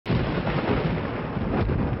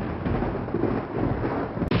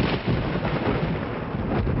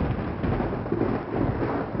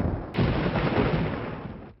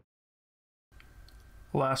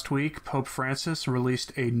Last week, Pope Francis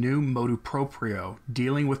released a new Motu Proprio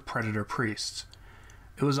dealing with predator priests.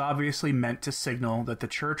 It was obviously meant to signal that the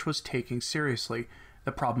Church was taking seriously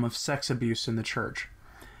the problem of sex abuse in the Church.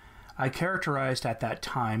 I characterized at that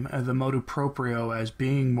time the Motu Proprio as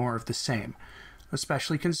being more of the same,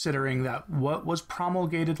 especially considering that what was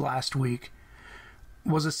promulgated last week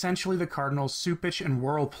was essentially the Cardinals' Supich and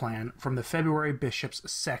Whirl plan from the February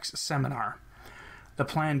Bishop's Sex Seminar. The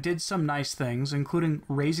plan did some nice things, including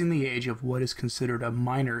raising the age of what is considered a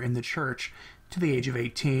minor in the Church to the age of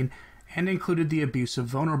 18, and included the abuse of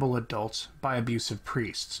vulnerable adults by abusive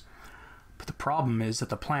priests. But the problem is that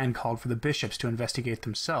the plan called for the bishops to investigate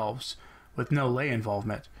themselves, with no lay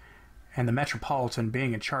involvement, and the Metropolitan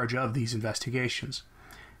being in charge of these investigations.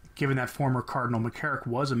 Given that former Cardinal McCarrick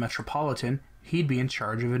was a Metropolitan, he'd be in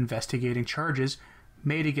charge of investigating charges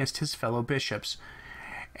made against his fellow bishops,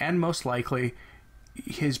 and most likely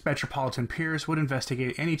his Metropolitan peers would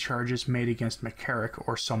investigate any charges made against McCarrick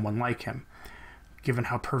or someone like him. Given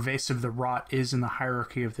how pervasive the rot is in the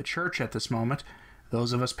hierarchy of the Church at this moment,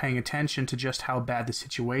 those of us paying attention to just how bad the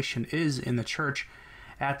situation is in the Church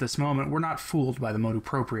at this moment were not fooled by the Motu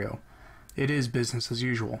Proprio. It is business as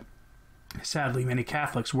usual. Sadly, many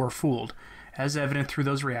Catholics were fooled, as evident through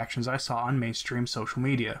those reactions I saw on mainstream social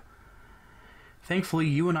media. Thankfully,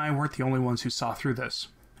 you and I weren't the only ones who saw through this.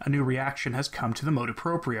 A new reaction has come to the Motu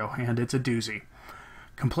Proprio, and it's a doozy.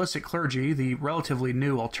 Complicit Clergy, the relatively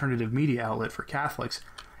new alternative media outlet for Catholics,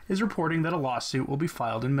 is reporting that a lawsuit will be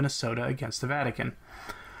filed in Minnesota against the Vatican.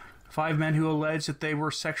 5 men who allege that they were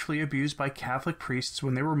sexually abused by Catholic priests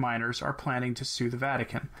when they were minors are planning to sue the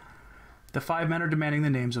Vatican. The 5 men are demanding the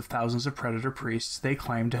names of thousands of predator priests they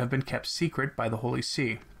claim to have been kept secret by the Holy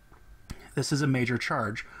See. This is a major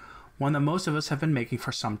charge, one that most of us have been making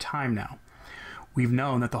for some time now. We've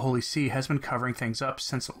known that the Holy See has been covering things up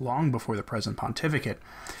since long before the present pontificate,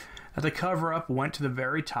 that the cover-up went to the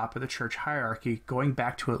very top of the Church hierarchy going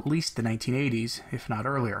back to at least the 1980s, if not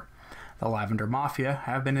earlier. The Lavender Mafia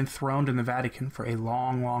have been enthroned in the Vatican for a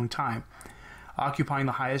long, long time, occupying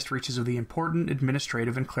the highest reaches of the important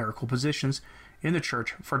administrative and clerical positions in the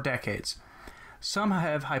Church for decades. Some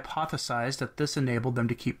have hypothesized that this enabled them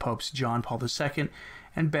to keep Popes John Paul II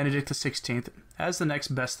and Benedict XVI as the next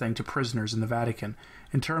best thing to prisoners in the Vatican,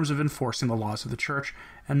 in terms of enforcing the laws of the Church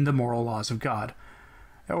and the moral laws of God,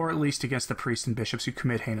 or at least against the priests and bishops who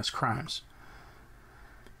commit heinous crimes.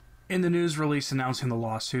 In the news release announcing the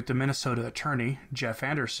lawsuit, the Minnesota attorney, Jeff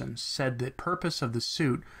Anderson, said the purpose of the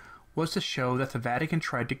suit was to show that the Vatican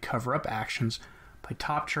tried to cover up actions by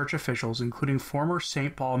top church officials, including former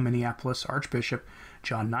St. Paul, Minneapolis Archbishop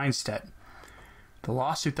John Nienstedt. The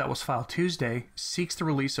lawsuit that was filed Tuesday seeks the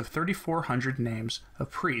release of 3,400 names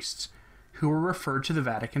of priests who were referred to the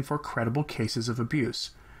Vatican for credible cases of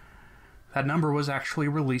abuse. That number was actually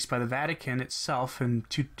released by the Vatican itself in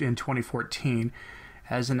 2014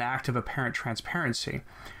 as an act of apparent transparency,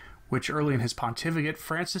 which early in his pontificate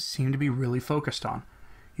Francis seemed to be really focused on.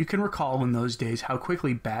 You can recall in those days how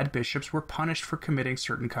quickly bad bishops were punished for committing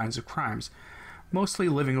certain kinds of crimes, mostly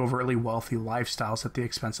living overtly wealthy lifestyles at the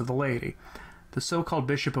expense of the laity. The so-called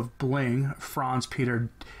Bishop of Bling, Franz Peter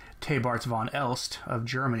Thebarts von Elst of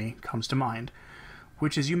Germany, comes to mind,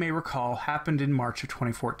 which, as you may recall, happened in March of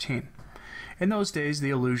 2014. In those days, the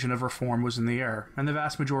illusion of reform was in the air, and the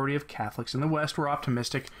vast majority of Catholics in the West were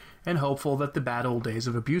optimistic and hopeful that the bad old days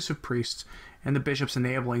of abusive priests and the bishops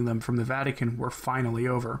enabling them from the Vatican were finally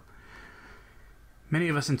over. Many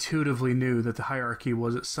of us intuitively knew that the hierarchy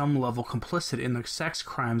was at some level complicit in the sex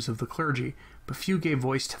crimes of the clergy, but few gave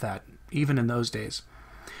voice to that, even in those days.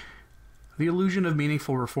 The illusion of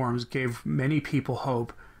meaningful reforms gave many people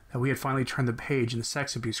hope that we had finally turned the page in the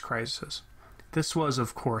sex abuse crisis. This was,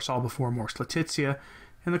 of course, all before Mors Laetitia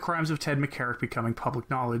and the crimes of Ted McCarrick becoming public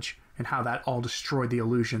knowledge, and how that all destroyed the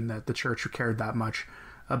illusion that the Church cared that much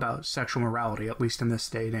about sexual morality, at least in this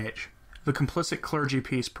day and age. The complicit clergy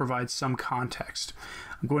piece provides some context.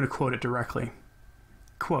 I'm going to quote it directly.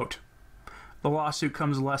 Quote, "The lawsuit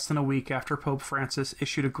comes less than a week after Pope Francis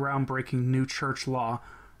issued a groundbreaking new church law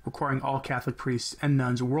requiring all Catholic priests and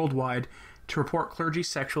nuns worldwide to report clergy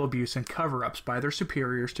sexual abuse and cover-ups by their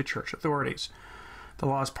superiors to church authorities. The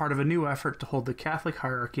law is part of a new effort to hold the Catholic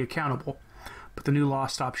hierarchy accountable, but the new law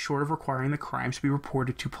stops short of requiring the crimes to be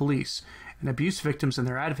reported to police, and abuse victims and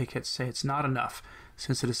their advocates say it's not enough,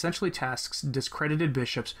 since it essentially tasks discredited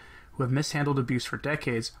bishops who have mishandled abuse for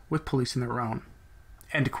decades with policing their own."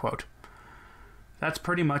 End quote. That's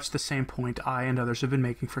pretty much the same point I and others have been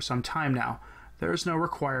making for some time now. There is no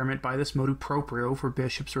requirement by this Motu Proprio for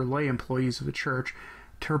bishops or lay employees of the Church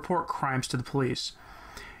to report crimes to the police.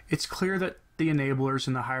 It's clear that the enablers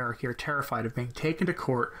in the hierarchy are terrified of being taken to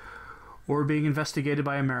court or being investigated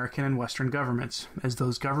by American and Western governments, as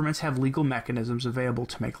those governments have legal mechanisms available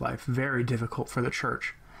to make life very difficult for the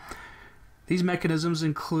church. These mechanisms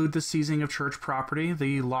include the seizing of church property,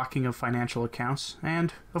 the locking of financial accounts,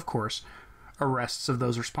 and, of course, arrests of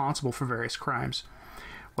those responsible for various crimes.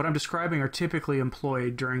 What I'm describing are typically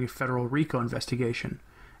employed during a federal RICO investigation,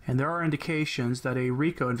 and there are indications that a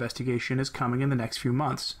RICO investigation is coming in the next few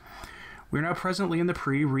months. We are now presently in the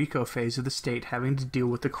pre-RICO phase of the state having to deal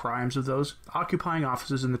with the crimes of those occupying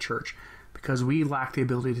offices in the church because we lack the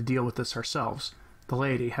ability to deal with this ourselves. The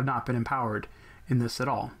laity have not been empowered in this at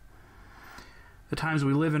all. The times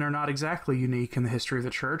we live in are not exactly unique in the history of the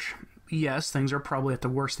church. Yes, things are probably at the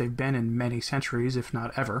worst they've been in many centuries, if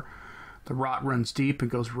not ever. The rot runs deep and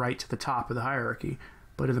goes right to the top of the hierarchy.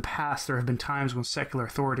 But in the past, there have been times when secular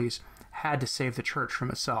authorities had to save the church from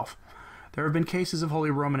itself. There have been cases of Holy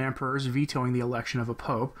Roman emperors vetoing the election of a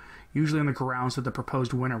pope, usually on the grounds that the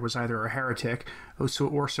proposed winner was either a heretic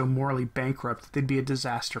or so morally bankrupt that they'd be a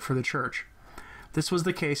disaster for the church. This was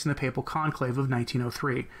the case in the papal conclave of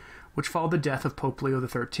 1903, which followed the death of Pope Leo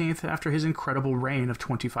XIII after his incredible reign of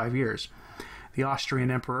 25 years. The Austrian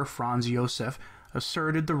Emperor Franz Joseph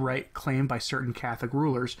asserted the right claimed by certain Catholic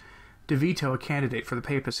rulers to veto a candidate for the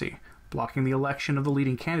papacy, blocking the election of the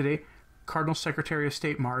leading candidate, Cardinal Secretary of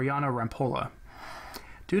State Mariano Rampolla.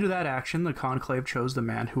 Due to that action, the conclave chose the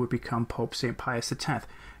man who would become Pope St. Pius X,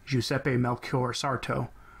 Giuseppe Melchior Sarto,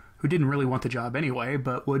 who didn't really want the job anyway,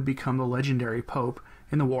 but would become the legendary pope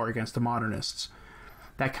in the war against the modernists.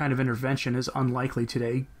 That kind of intervention is unlikely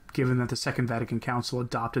today, given that the Second Vatican Council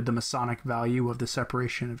adopted the Masonic value of the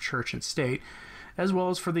separation of church and state, as well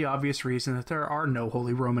as for the obvious reason that there are no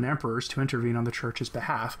Holy Roman emperors to intervene on the church's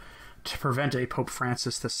behalf to prevent a Pope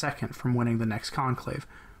Francis II from winning the next conclave,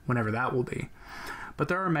 whenever that will be. But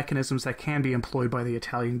there are mechanisms that can be employed by the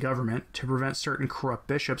Italian government to prevent certain corrupt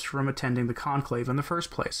bishops from attending the conclave in the first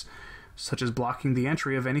place, such as blocking the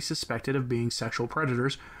entry of any suspected of being sexual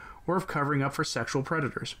predators or of covering up for sexual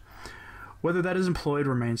predators. Whether that is employed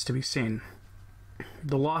remains to be seen.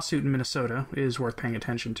 The lawsuit in Minnesota is worth paying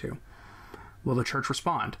attention to. Will the church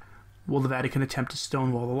respond? Will the Vatican attempt to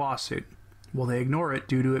stonewall the lawsuit? Will they ignore it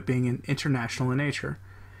due to it being international in nature?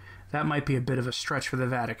 That might be a bit of a stretch for the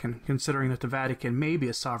Vatican, considering that the Vatican may be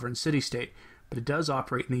a sovereign city-state, but it does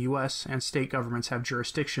operate in the U.S., and state governments have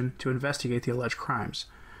jurisdiction to investigate the alleged crimes.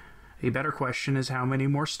 A better question is how many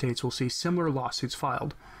more states will see similar lawsuits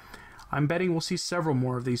filed. I'm betting we'll see several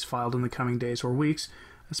more of these filed in the coming days or weeks,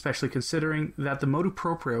 especially considering that the Motu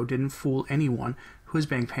Proprio didn't fool anyone who has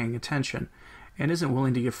been paying attention, and isn't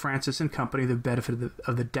willing to give Francis and company the benefit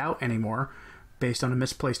of the doubt anymore, based on a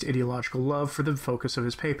misplaced ideological love for the focus of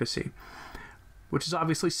his papacy, which is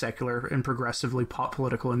obviously secular and progressively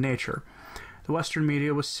political in nature. The Western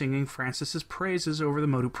media was singing Francis's praises over the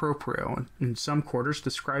Motu Proprio, and in some quarters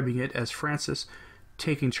describing it as Francis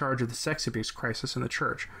taking charge of the sex abuse crisis in the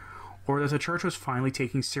church, or that the church was finally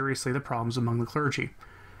taking seriously the problems among the clergy.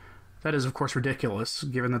 That is, of course, ridiculous,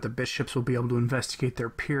 given that the bishops will be able to investigate their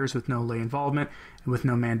peers with no lay involvement and with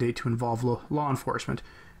no mandate to involve law enforcement,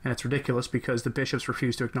 and it's ridiculous because the bishops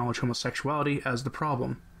refuse to acknowledge homosexuality as the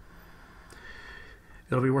problem.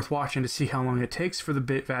 It'll be worth watching to see how long it takes for the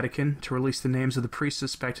Vatican to release the names of the priests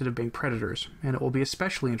suspected of being predators, and it will be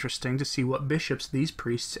especially interesting to see what bishops these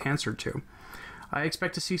priests answered to. I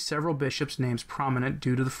expect to see several bishops' names prominent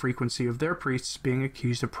due to the frequency of their priests being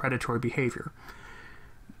accused of predatory behavior.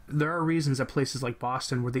 There are reasons that places like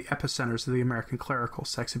Boston were the epicenters of the American clerical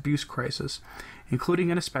sex abuse crisis,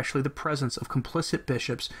 including and especially the presence of complicit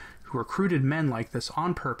bishops who recruited men like this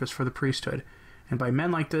on purpose for the priesthood. And by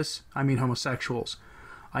men like this, I mean homosexuals.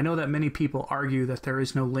 I know that many people argue that there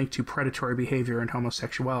is no link to predatory behavior and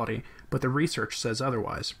homosexuality, but the research says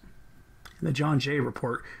otherwise. The John Jay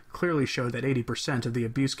report clearly showed that 80% of the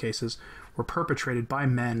abuse cases were perpetrated by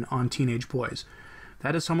men on teenage boys.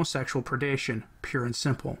 That is homosexual predation, pure and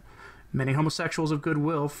simple. Many homosexuals of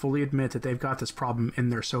goodwill fully admit that they've got this problem in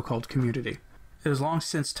their so-called community. It is long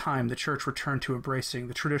since time the church returned to embracing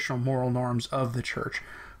the traditional moral norms of the church,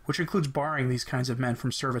 which includes barring these kinds of men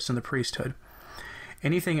from service in the priesthood.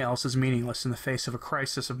 Anything else is meaningless in the face of a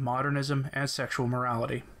crisis of modernism and sexual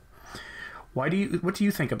morality. What do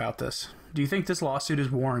you think about this? Do you think this lawsuit is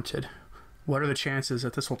warranted? What are the chances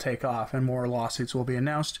that this will take off and more lawsuits will be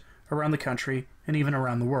announced around the country and even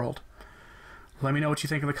around the world? Let me know what you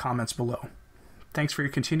think in the comments below. Thanks for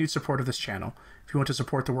your continued support of this channel. If you want to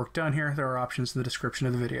support the work done here, there are options in the description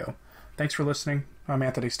of the video. Thanks for listening. I'm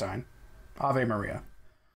Anthony Stine. Ave Maria.